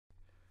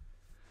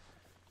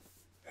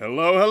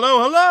Hello,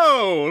 hello,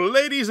 hello,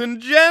 ladies and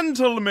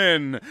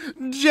gentlemen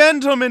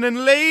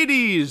and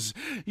ladies.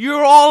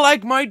 You're all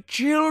like my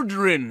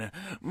children,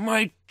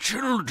 my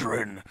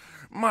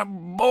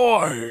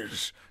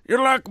boys.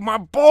 You're like my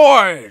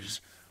boys.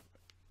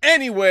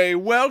 Anyway,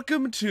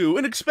 welcome to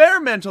an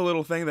experimental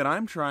little thing that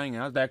I'm trying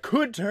out that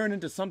could turn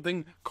into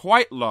something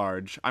quite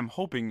large. I'm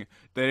hoping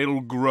that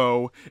it'll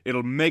grow,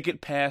 it'll make it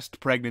past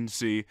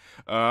pregnancy.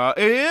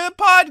 A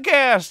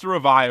podcast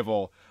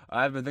revival.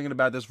 I've been thinking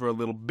about this for a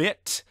little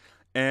bit,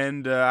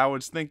 and I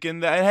was thinking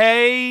that,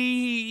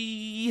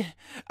 hey,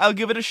 I'll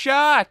give it a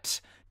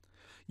shot.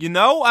 You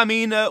know,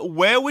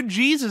 where would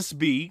Jesus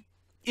be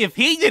if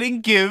he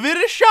didn't give it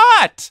a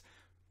shot?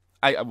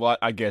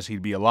 I guess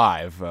he'd be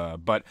alive,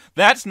 but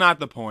that's not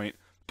the point.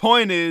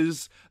 Point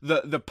is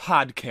the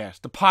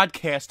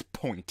podcast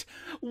point.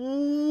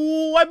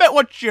 Ooh, I bet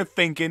what you're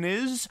thinking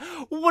is,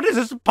 what is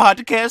this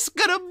podcast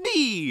gonna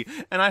be?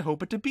 And I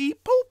hope it to be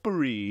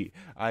poopery.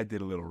 I did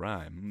a little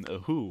rhyme.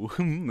 Ooh,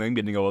 I'm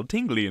getting all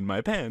tingly in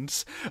my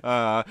pants.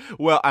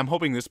 Well, I'm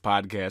hoping this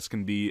podcast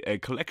can be a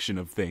collection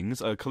of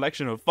things, a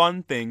collection of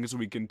fun things.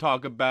 We can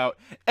talk about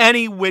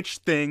any which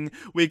thing.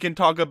 We can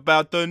talk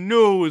about the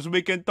news.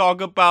 We can talk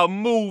about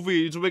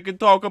movies. We can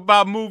talk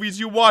about movies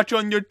you watch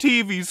on your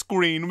TV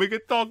screen. We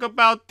could talk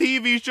about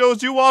TV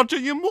shows you watch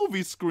on your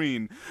movie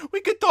screen.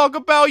 We could talk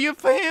about your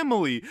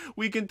family.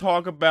 We can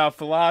talk about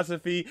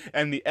philosophy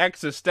and the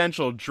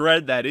existential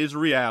dread that is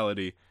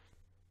reality.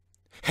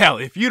 Hell,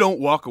 if you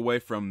don't walk away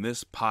from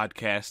this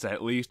podcast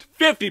at least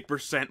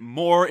 50%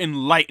 more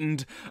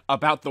enlightened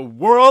about the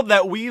world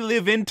that we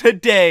live in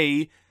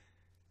today,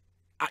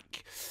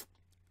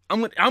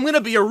 I'm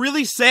gonna be a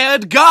really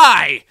sad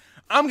guy.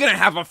 I'm gonna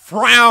have a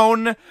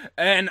frown,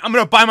 and I'm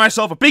gonna buy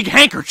myself a big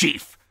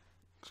handkerchief.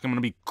 I'm gonna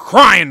be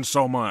crying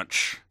so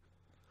much.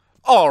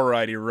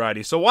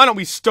 Alrighty, so why don't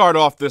we start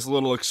off this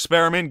little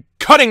experiment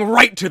cutting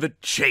right to the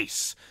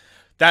chase?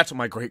 That's what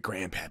my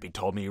great-grandpappy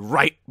told me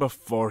right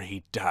before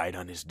he died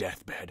on his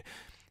deathbed.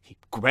 He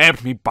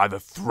grabbed me by the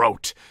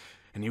throat,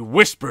 and he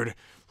whispered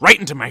right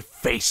into my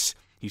face.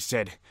 He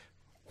said,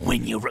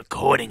 "When you're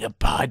recording a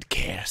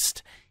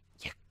podcast,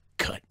 you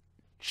cut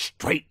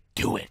straight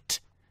to it."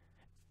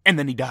 And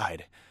then he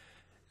died.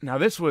 Now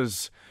this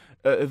was...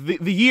 The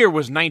year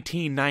was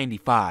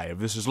 1995.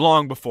 This is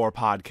long before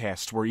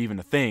podcasts were even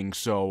a thing,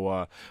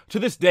 so to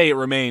this day it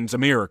remains a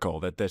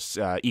miracle that this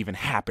even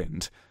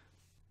happened.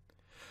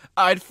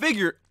 I'd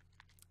figure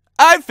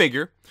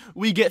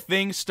we get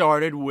things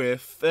started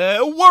with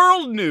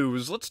world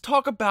news. Let's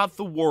talk about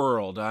the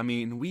world. I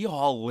mean, we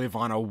all live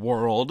on a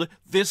world.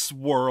 This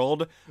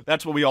world.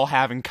 That's what we all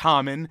have in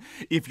common.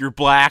 If you're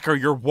black or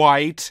you're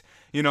white,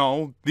 you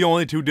know, the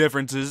only two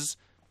differences.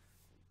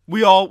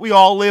 We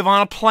all live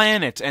on a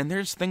planet, and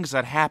there's things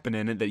that happen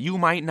in it that you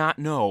might not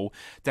know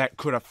that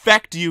could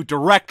affect you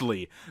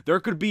directly.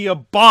 There could be a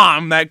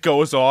bomb that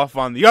goes off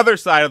on the other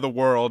side of the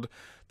world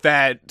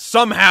that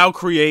somehow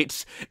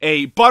creates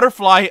a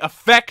butterfly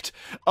effect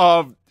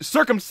of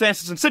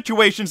circumstances and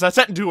situations that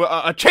set into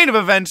a chain of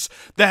events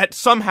that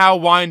somehow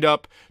wind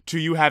up to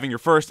you having your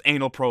first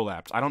anal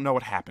prolapse. I don't know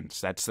what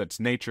happens. That's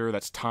nature,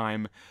 that's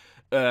time.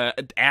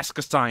 Ask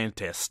a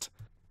scientist.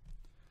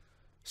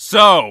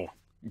 So...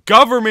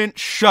 government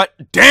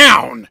shut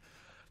down!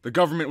 The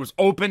government was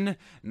open,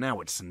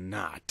 now it's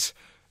not.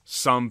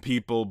 Some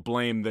people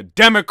blame the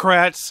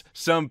Democrats,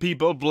 some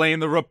people blame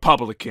the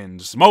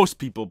Republicans. Most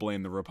people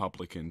blame the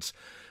Republicans.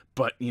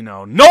 But, you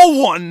know, no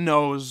one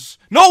knows,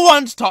 no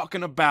one's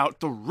talking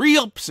about the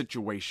real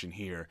situation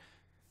here.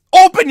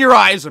 Open your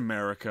eyes,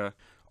 America.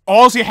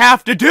 All you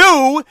have to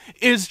do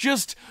is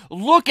just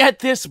look at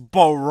this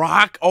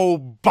Barack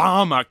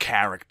Obama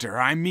character.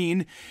 I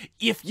mean,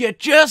 if you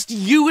just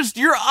used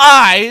your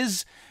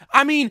eyes,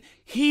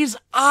 he's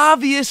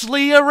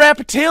obviously a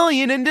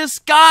reptilian in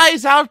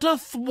disguise out to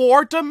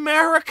thwart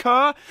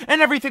America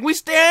and everything we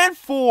stand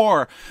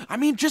for.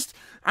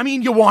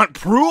 You want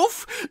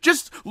proof?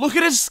 Just look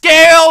at his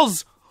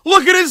scales!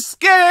 Look at his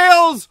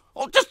scales!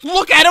 Oh, just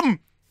look at him!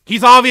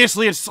 He's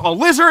obviously a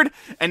lizard,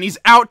 and he's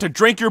out to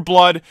drink your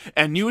blood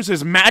and use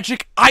his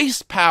magic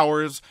ice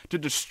powers to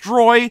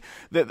destroy...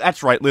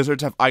 That's right,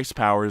 lizards have ice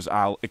powers.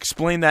 I'll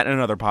explain that in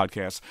another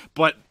podcast.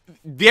 But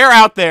they're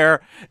out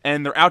there,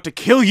 and they're out to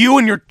kill you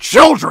and your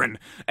children!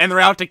 And they're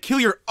out to kill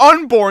your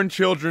unborn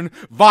children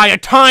via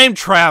time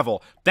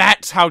travel!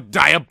 That's how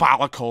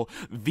diabolical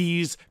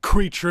these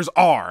creatures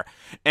are.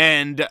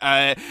 And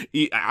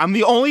I'm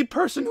the only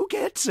person who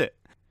gets it.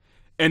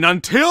 And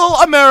until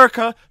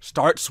America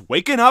starts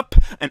waking up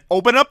and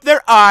open up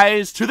their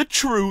eyes to the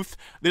truth,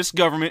 this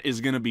government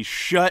is going to be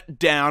shut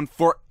down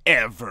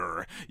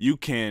forever. You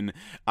can,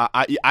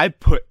 I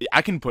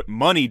can put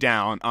money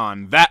down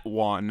on that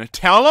one.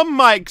 Tell 'em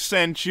Mike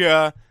sent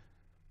ya.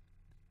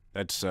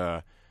 That's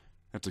a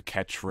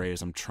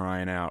catchphrase I'm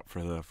trying out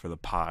for the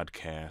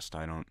podcast.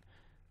 I don't,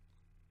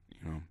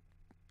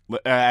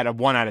 at a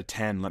 1 out of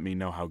 10, let me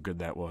know how good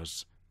that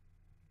was.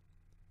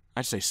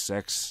 I'd say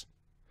 6.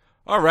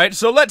 Alright,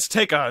 so let's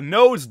take a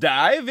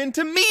nosedive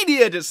into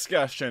media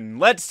discussion.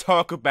 Let's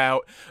talk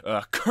about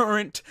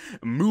current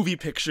movie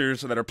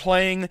pictures that are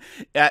playing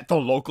at the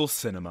local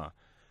cinema.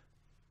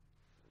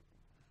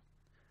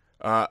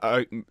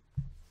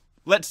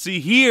 Let's see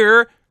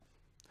here.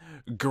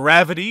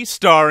 Gravity,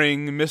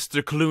 starring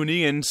Mr.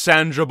 Clooney and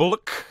Sandra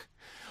Bullock.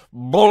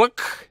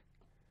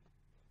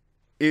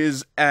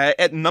 Is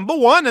at number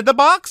 1 at the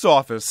box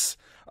office.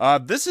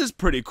 This is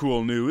pretty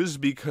cool news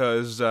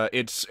because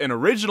it's an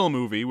original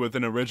movie with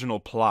an original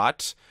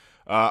plot,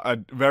 a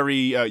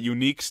very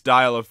unique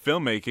style of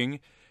filmmaking,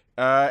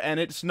 and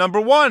it's number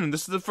 1.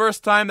 This is the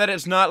first time that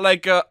it's not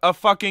like a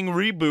fucking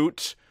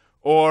reboot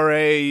or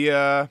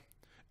a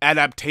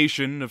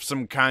adaptation of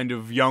some kind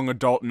of young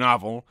adult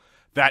novel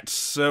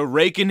that's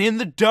raking in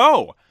the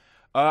dough.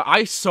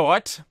 I saw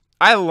it.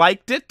 I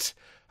liked it.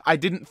 I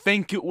didn't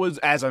think it was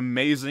as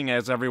amazing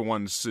as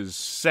everyone's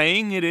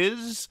saying it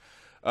is.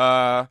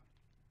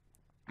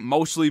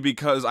 Mostly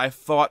because I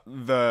thought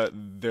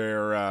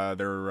their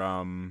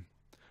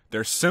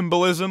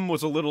symbolism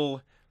was a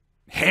little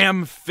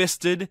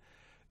ham-fisted.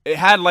 It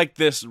had like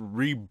this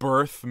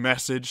rebirth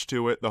message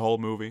to it, the whole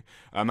movie.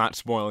 I'm not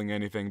spoiling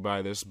anything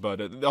by this,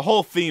 but the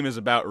whole theme is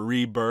about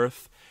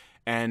rebirth,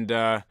 and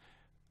I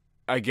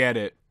get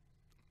it.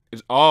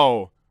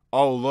 Oh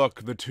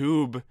look, the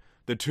tube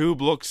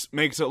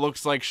makes it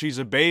looks like she's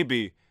a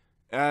baby.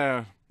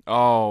 I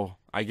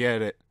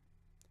get it.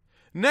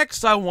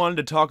 Next, I wanted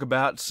to talk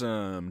about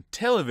some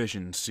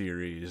television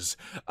series.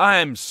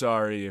 I'm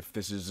sorry if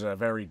this is a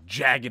very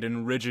jagged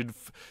and rigid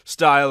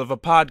style of a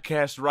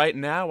podcast right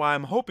now.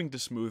 I'm hoping to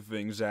smooth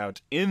things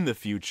out in the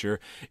future,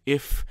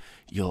 if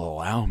you'll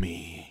allow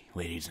me,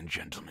 ladies and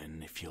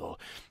gentlemen. If you'll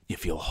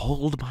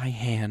hold my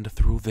hand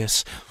through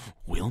this,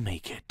 we'll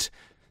make it.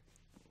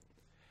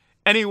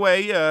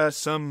 Anyway,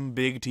 some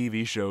big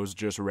TV shows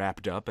just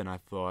wrapped up, and I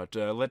thought,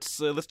 let's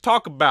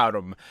talk about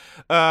them.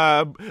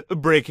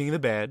 Breaking the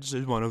Bads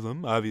is one of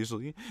them,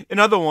 obviously.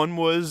 Another one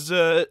was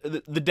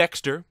the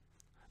Dexter,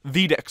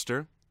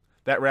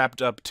 that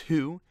wrapped up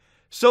too.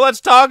 So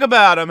let's talk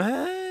about them.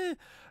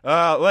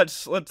 Huh?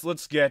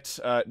 Let's get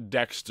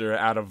Dexter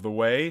out of the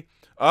way.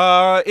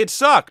 It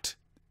sucked,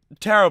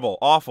 terrible,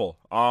 awful.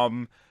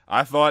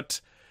 I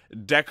thought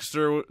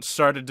Dexter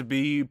started to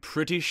be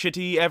pretty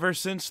shitty ever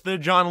since the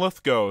John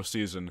Lithgow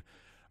season.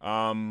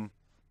 But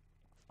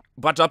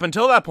up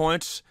until that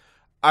point,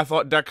 I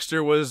thought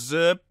Dexter was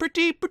a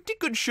pretty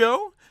good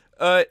show.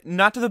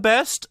 Not the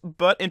best,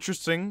 but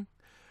interesting.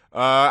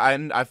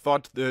 And I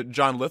thought the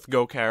John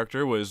Lithgow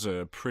character was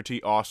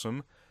pretty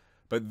awesome.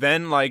 But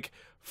then,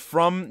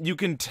 you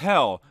can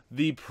tell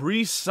the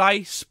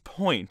precise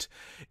point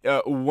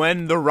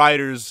when the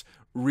writers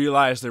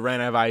realized they ran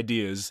out of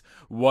ideas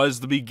was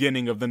the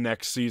beginning of the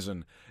next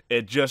season.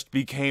 It just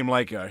became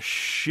like a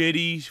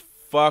shitty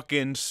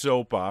fucking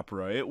soap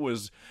opera. It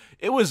was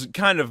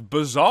kind of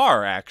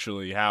bizarre,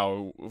 actually,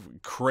 how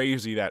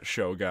crazy that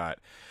show got.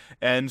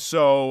 And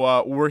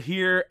so we're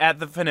here at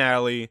the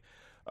finale.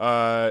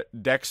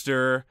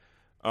 Dexter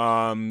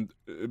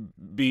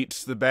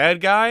beats the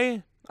bad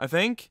guy, I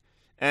think,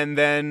 and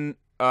then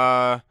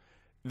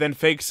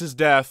fakes his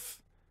death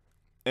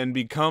and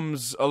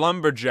becomes a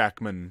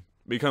lumberjackman.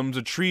 Becomes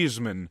a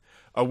treesman,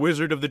 a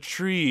wizard of the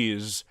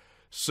trees.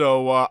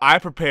 So I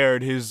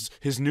prepared his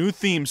new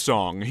theme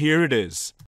song. Here it is.